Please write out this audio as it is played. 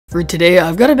For today,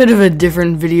 I've got a bit of a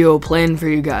different video planned for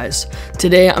you guys.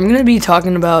 Today, I'm going to be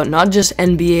talking about not just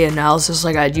NBA analysis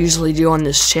like I'd usually do on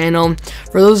this channel.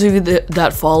 For those of you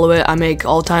that follow it, I make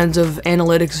all kinds of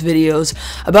analytics videos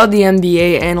about the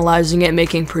NBA, analyzing it,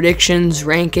 making predictions,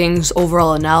 rankings,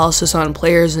 overall analysis on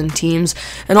players and teams,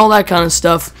 and all that kind of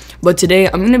stuff. But today,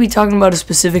 I'm going to be talking about a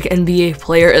specific NBA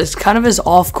player as kind of his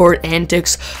off-court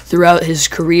antics throughout his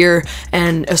career,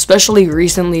 and especially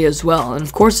recently as well. And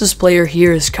of course, this player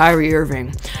here is Kyrie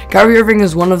Irving. Kyrie Irving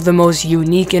is one of the most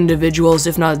unique individuals,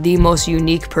 if not the most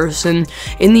unique person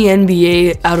in the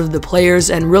NBA out of the players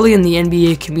and really in the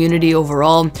NBA community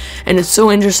overall. And it's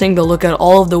so interesting to look at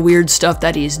all of the weird stuff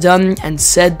that he's done and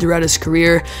said throughout his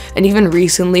career and even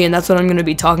recently, and that's what I'm going to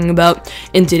be talking about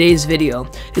in today's video.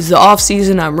 It's the off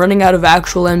season. I'm running out of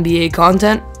actual NBA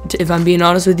content, if I'm being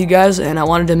honest with you guys, and I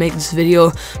wanted to make this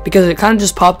video because it kind of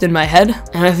just popped in my head,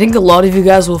 and I think a lot of you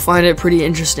guys will find it pretty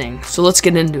interesting. So let's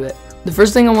get into it. The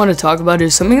first thing I want to talk about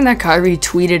is something that Kyrie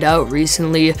tweeted out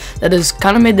recently that has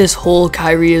kind of made this whole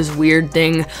Kyrie is weird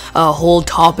thing a whole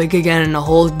topic again and a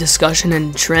whole discussion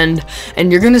and trend.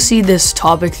 And you're going to see this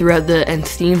topic throughout and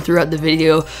theme throughout the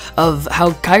video of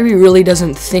how Kyrie really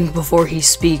doesn't think before he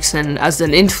speaks. And as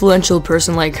an influential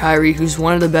person like Kyrie, who's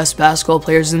one of the best basketball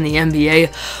players in the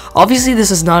NBA, obviously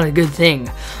this is not a good thing.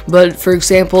 But for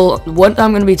example, what I'm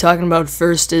going to be talking about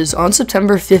first is on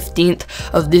September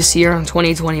 15th of this year in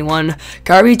 2021,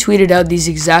 Kyrie tweeted out these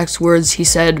exact words. He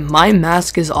said, "My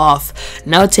mask is off,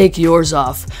 now take yours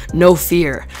off, no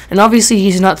fear." And obviously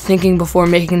he's not thinking before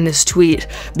making this tweet,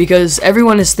 because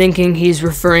everyone is thinking he's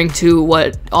referring to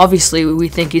what obviously we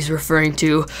think he's referring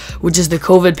to, which is the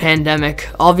COVID pandemic.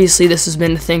 Obviously this has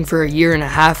been a thing for a year and a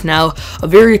half now, a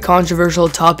very controversial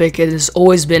topic. It has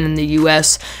always been in the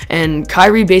US, and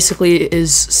Kyrie basically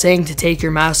is saying to take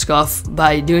your mask off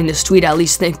by doing this tweet. At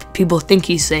least people think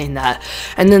he's saying that.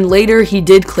 And then later he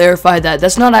did clarify that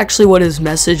that's not actually what his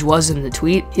message was in the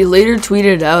tweet. He later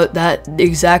tweeted out that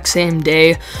exact same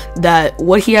day that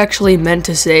what he actually meant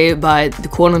to say by the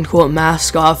quote-unquote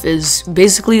mask off is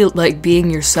basically like being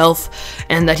yourself,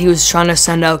 and that he was trying to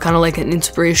send out kind of like an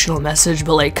inspirational message.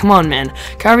 But like, come on man,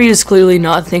 Kyrie is clearly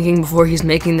not thinking before he's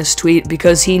making this tweet,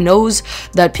 because he knows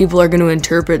that people are going to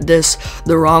interpret this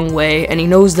the wrong way, and he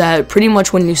knows that pretty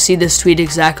much when you see this tweet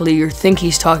exactly, you think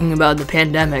he's talking about the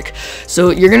pandemic.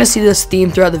 So you're going to see this theme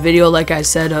throughout the video, like I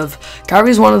said, of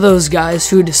Kyrie's one of those guys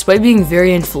who, despite being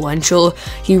very influential,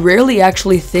 he rarely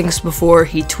actually thinks before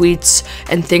he tweets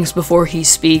and thinks before he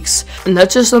speaks. And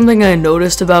that's just something I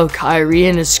noticed about Kyrie,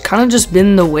 and it's kind of just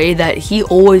been the way that he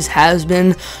always has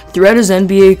been throughout his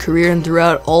NBA career and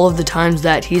throughout all of the times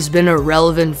that he's been a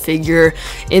relevant figure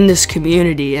in this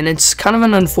community. And it's kind of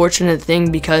an unfortunate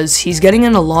thing because he's getting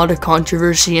in a lot of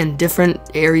controversy in different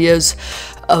areas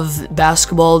of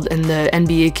basketball in the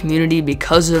NBA community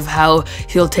because of how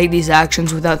he'll take these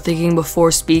actions without thinking before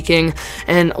speaking.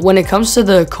 And when it comes to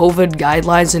the COVID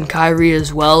guidelines and Kyrie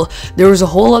as well, there was a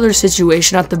whole other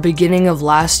situation at the beginning of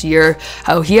last year,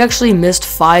 how he actually missed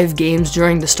 5 games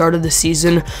during the start of the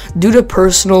season due to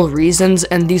personal reasons,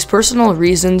 and these personal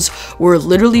reasons were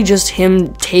literally just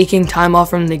him taking time off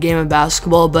from the game of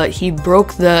basketball. But he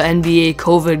broke the NBA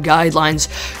COVID guidelines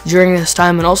during this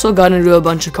time and also got into a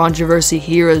bunch of controversy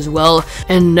here as well,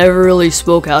 and never really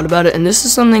spoke out about it. And this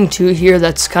is something too here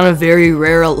that's kind of very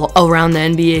rare around the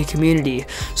NBA community.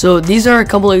 So these are a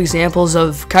couple of examples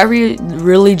of Kyrie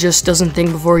really just doesn't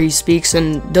think before he speaks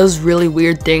and does really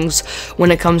weird things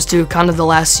when it comes to kind of the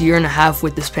last year and a half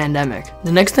with this pandemic.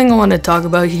 The next thing I want to talk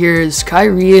about here is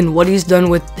Kyrie and what he's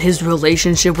done with his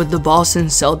relationship with the Boston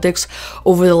Celtics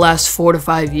over the last 4 to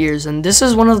 5 years. And this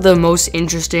is one of the most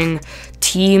interesting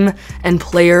team and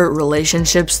player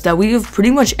relationships that we have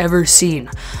pretty much ever seen.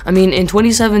 I mean, in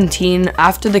 2017,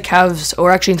 after the Cavs,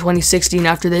 or actually in 2016,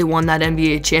 after they won that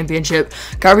NBA championship,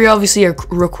 Kyrie obviously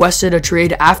requested a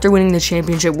trade after winning the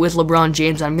championship with LeBron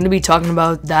James. I'm going to be talking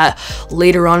about that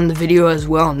later on in the video as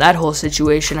well, and that whole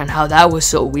situation and how that was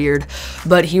so weird.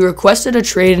 But he requested a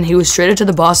trade, and he was traded to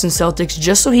the Boston Celtics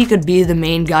just so he could be the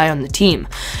main guy on the team.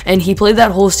 And he played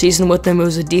that whole season with them. It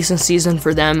was a decent season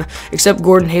for them, except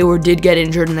Gordon Hayward did get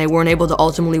injured and they weren't able to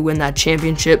ultimately win that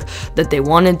championship that they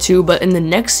wanted to. But in the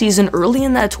next season, early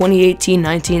in that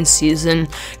 2018-19 season,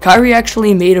 Kyrie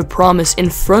actually made a promise in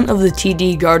front of the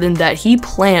TD Garden that he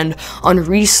planned on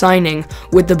re-signing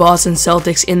with the Boston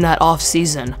Celtics in that off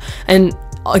season. And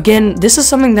again, this is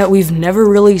something that we've never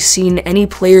really seen any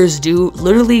players do,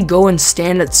 literally go and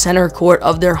stand at center court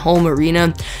of their home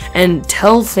arena and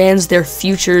tell fans their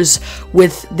futures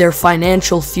with their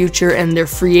financial future and their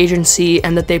free agency,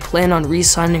 and that they plan on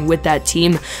re-signing with that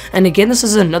team. And again, this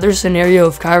is another scenario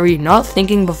of Kyrie not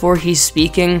thinking before he's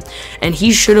speaking, and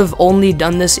he should have only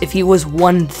done this if he was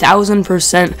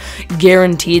 1000%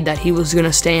 guaranteed that he was going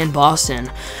to stay in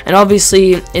Boston. And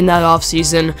obviously, in that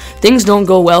offseason, things don't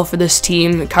go well for this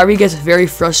team. Kyrie gets very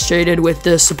frustrated with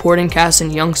the supporting cast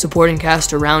and young supporting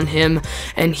cast around him,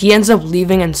 and he ends up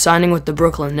leaving and signing with the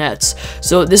Brooklyn Nets.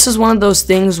 So this is one of those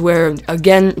things where,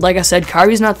 again, like I said,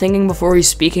 Kyrie's not thinking before he's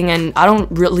speaking, and I don't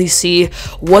really see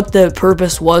what the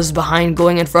purpose was behind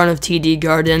going in front of TD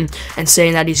Garden and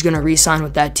saying that he's going to re-sign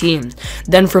with that team.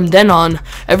 Then from then on,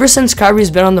 ever since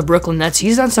Kyrie's been on the Brooklyn Nets,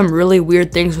 he's done some really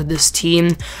weird things with this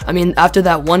team. I mean, after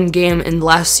that one game in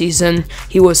last season,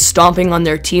 he was stomping on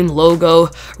their team logo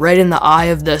right in the eye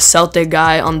of the Celtic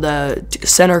guy on the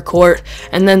center court.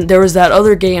 And then there was that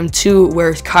other game too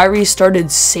where Kyrie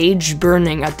started sage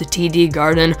burning at the TD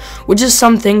Garden, which is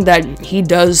something that he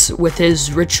does with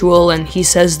his ritual, and he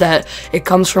says that it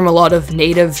comes from a lot of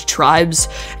native tribes,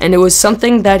 and it was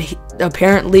something that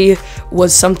apparently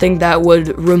was something that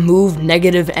would remove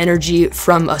negative energy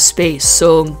from a space.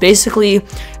 So basically,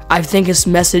 I think his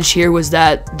message here was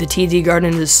that the TD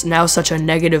Garden is now such a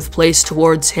negative place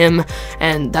towards him,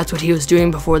 and that's what he was doing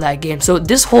before that game. So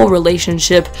this whole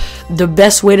relationship, the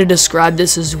best way to describe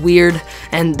this is weird,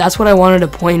 and that's what I wanted to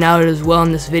point out as well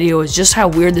in this video, is just how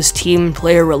weird this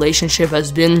team-player relationship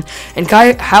has been, and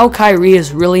how Kyrie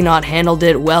has really not handled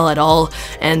it well at all.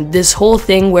 And this whole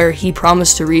thing where he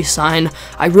promised to re-sign,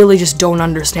 I really just don't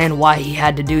understand why he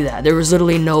had to do that. There was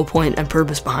literally no point and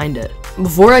purpose behind it.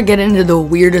 Before I get into the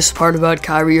weirdest part about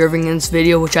Kyrie Irving in this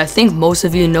video, which I think most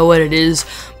of you know what it is,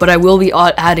 but I will be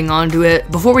adding on to it.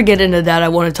 Before we get into that, I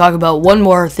want to talk about one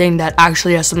more thing that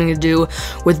actually has something to do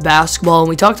with basketball. And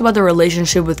we talked about the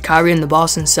relationship with Kyrie and the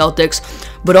Boston Celtics,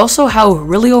 but also how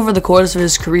really over the course of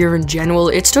his career in general,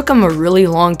 it took him a really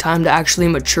long time to actually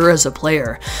mature as a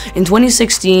player. In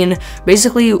 2016,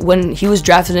 basically when he was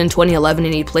drafted in 2011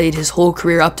 and he played his whole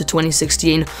career up to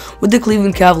 2016 with the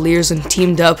Cleveland Cavaliers and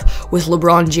teamed up with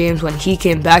LeBron James when he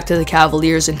came back to the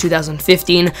Cavaliers in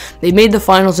 2015. They made the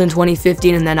finals in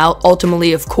 2015 and then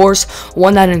ultimately, of course,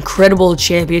 won that incredible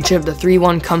championship, the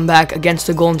 3-1 comeback against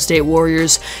the Golden State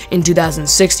Warriors in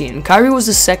 2016. Kyrie was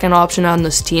the second option on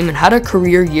this team and had a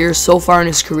career year so far in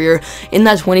his career in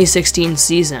that 2016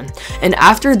 season. And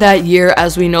after that year,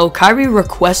 as we know, Kyrie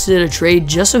requested a trade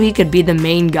just so he could be the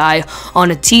main guy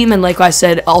on a team, and like I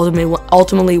said,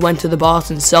 ultimately went to the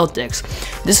Boston Celtics.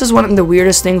 This is one of the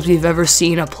weirdest things we've ever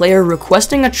seen, a player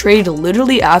requesting a trade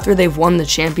literally after they've won the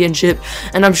championship,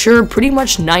 and I'm sure pretty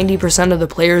much 90% of the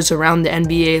players around the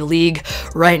NBA league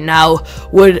right now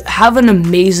would have an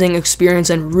amazing experience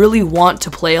and really want to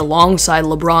play alongside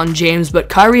LeBron James, but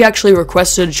Kyrie actually requested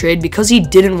a trade because he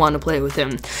didn't want to play with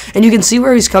him. And you can see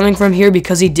where he's coming from here,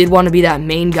 because he did want to be that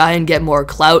main guy and get more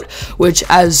clout, which,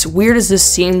 as weird as this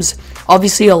seems,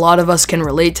 obviously a lot of us can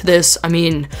relate to this. I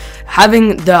mean,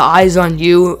 having the eyes on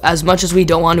you, as much as we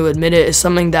don't want to admit it, is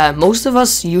something that most of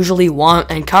us usually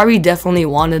want, and Kyrie definitely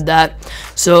wanted that.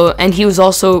 So, and he was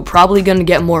also probably going to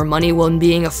get more money when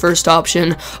being a first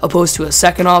option opposed to a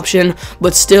second option,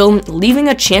 but still, leaving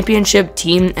a championship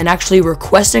team and actually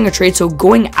requesting a trade, so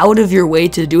going out of your way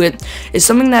to do it, is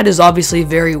something that is obviously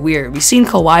very weird. We've seen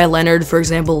Kawhi Leonard, for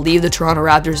example, leave the Toronto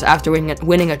Raptors after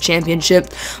winning a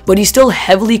championship, but he still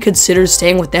heavily considered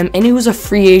staying with them, and he was a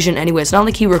free agent anyway. It's not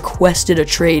like he requested a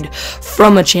trade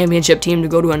from a championship team to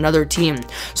go to another team.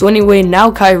 So anyway, now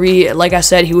Kyrie, like I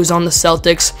said, he was on the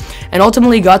Celtics and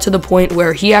ultimately got to the point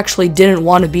where he actually didn't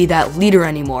want to be that leader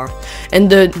anymore. And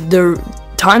the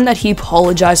time that he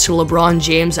apologized to LeBron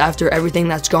James after everything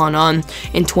that's gone on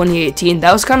in 2018,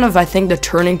 that was kind of, I think, the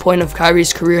turning point of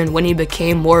Kyrie's career and when he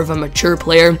became more of a mature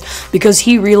player, because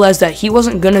he realized that he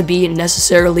wasn't going to be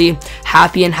necessarily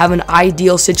happy and have an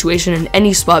ideal situation in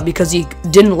any spot, because he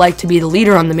didn't like to be the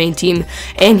leader on the main team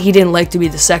and he didn't like to be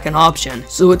the second option.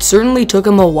 So it certainly took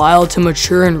him a while to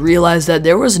mature and realize that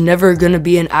there was never going to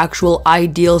be an actual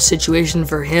ideal situation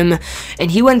for him, and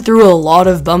he went through a lot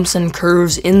of bumps and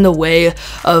curves in the way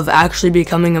of actually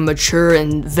becoming a mature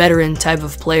and veteran type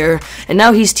of player. And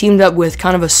now he's teamed up with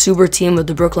kind of a super team with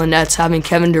the Brooklyn Nets, having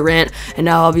Kevin Durant and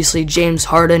now obviously James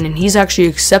Harden, and he's actually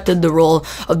accepted the role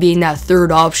of being that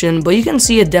third option. But you can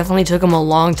see it definitely took him a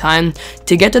long time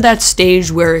to get to that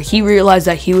stage where he realized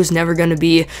that he was never going to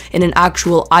be in an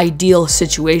actual ideal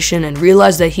situation and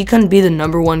realized that he couldn't be the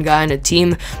 #1 guy on a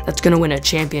team that's going to win a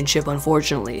championship,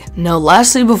 unfortunately. Now,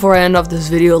 lastly, before I end off this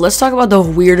video, let's talk about the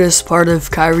weirdest part of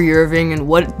Kyrie Irving and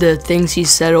what the things he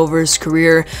said over his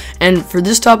career. And for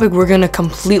this topic, we're going to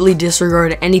completely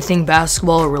disregard anything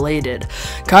basketball related.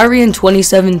 Kyrie in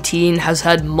 2017 has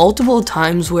had multiple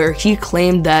times where he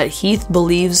claimed that he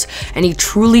believes, and he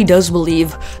truly does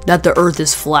believe, that the earth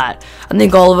is flat. I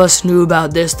think all of us knew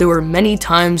about this. There were many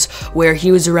times where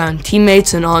he was around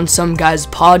teammates and on some guy's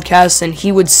podcast, and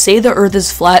he would say the earth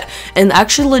is flat and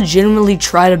actually legitimately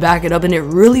try to back it up, and it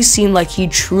really seemed like he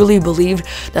truly believed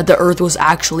that the earth was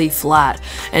actually flat.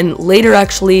 And later,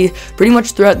 actually, pretty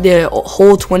much throughout the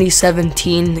whole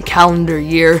 2017 calendar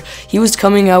year, he was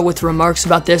coming out with remarks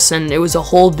about this, and it was a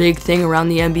whole big thing around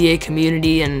the NBA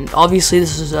community. And obviously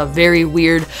this is a very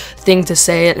weird thing to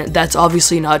say, and that's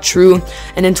obviously not true.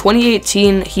 And in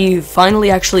 2018, he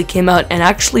finally actually came out and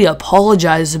actually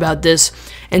apologized about this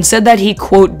and said that he,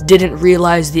 quote, didn't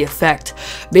realize the effect.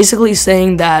 Basically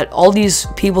saying that all these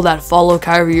people that follow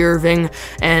Kyrie Irving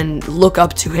and look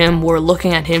up to him were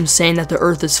looking at him saying that the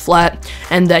earth is flat,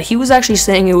 and that he was actually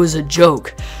saying it was a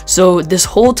joke. So this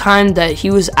whole time that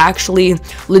he was actually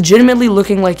legitimately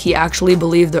looking like he actually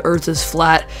believed the earth is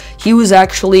flat, he was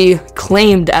actually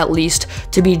claimed, at least,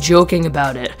 to be joking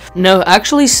about it. Now,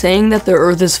 actually saying that the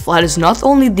earth is flat is not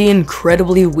only the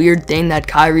incredibly weird thing that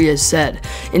Kyrie has said.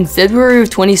 In February of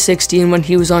 2016, when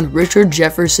he was on Richard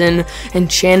Jefferson and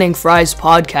Channing Frye's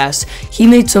podcast, he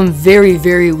made some very,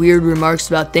 very weird remarks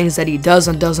about things that he does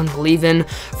and doesn't believe in.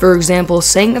 For example,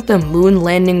 saying that the moon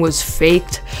landing was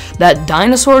faked, that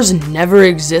dinosaurs never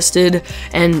existed,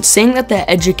 and saying that the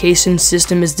education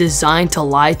system is designed to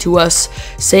lie to us,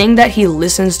 saying that he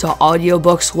listens to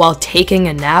audiobooks while taking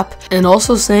a nap, and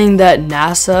also saying that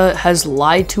NASA has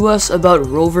lied to us about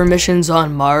rover missions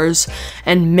on Mars,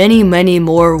 and many, many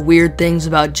more weird things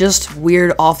about just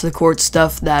weird off-the-court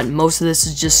stuff that most of this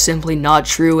is just simply not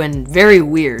true and very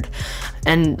weird.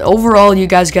 And overall, you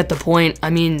guys get the point. I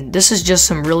mean, this is just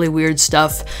some really weird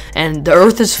stuff, and the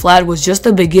earth is flat was just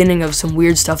the beginning of some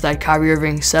weird stuff that Kyrie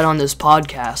Irving said on this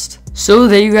podcast. So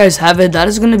there you guys have it. That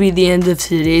is going to be the end of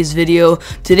today's video.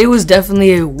 Today was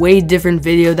definitely a way different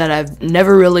video that I've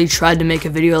never really tried to make a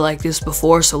video like this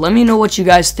before. So let me know what you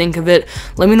guys think of it.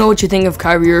 Let me know what you think of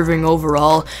Kyrie Irving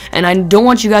overall. And I don't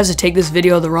want you guys to take this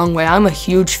video the wrong way. I'm a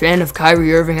huge fan of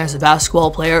Kyrie Irving as a basketball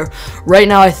player. Right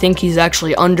now, I think he's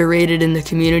actually underrated in the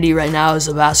community right now as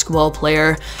a basketball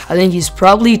player. I think he's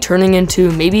probably turning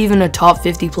into maybe even a top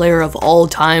 50 player of all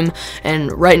time. And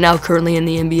right now, currently in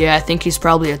the NBA, I think he's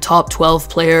probably a top 12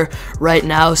 player right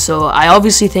now. So I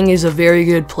obviously think he's a very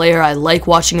good player. I like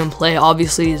watching him play.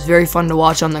 Obviously, he's very fun to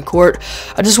watch on the court.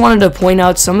 I just wanted to point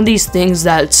out some of these things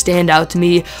that stand out to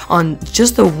me on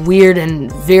just the weird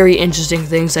and very interesting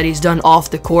things that he's done off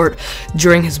the court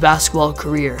during his basketball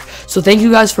career. So thank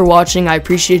you guys for watching. I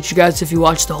appreciate you guys if you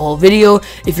watched the whole video.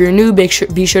 If you're new, be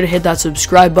sure to hit that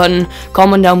subscribe button,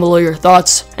 comment down below your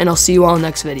thoughts, and I'll see you all in the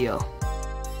next video.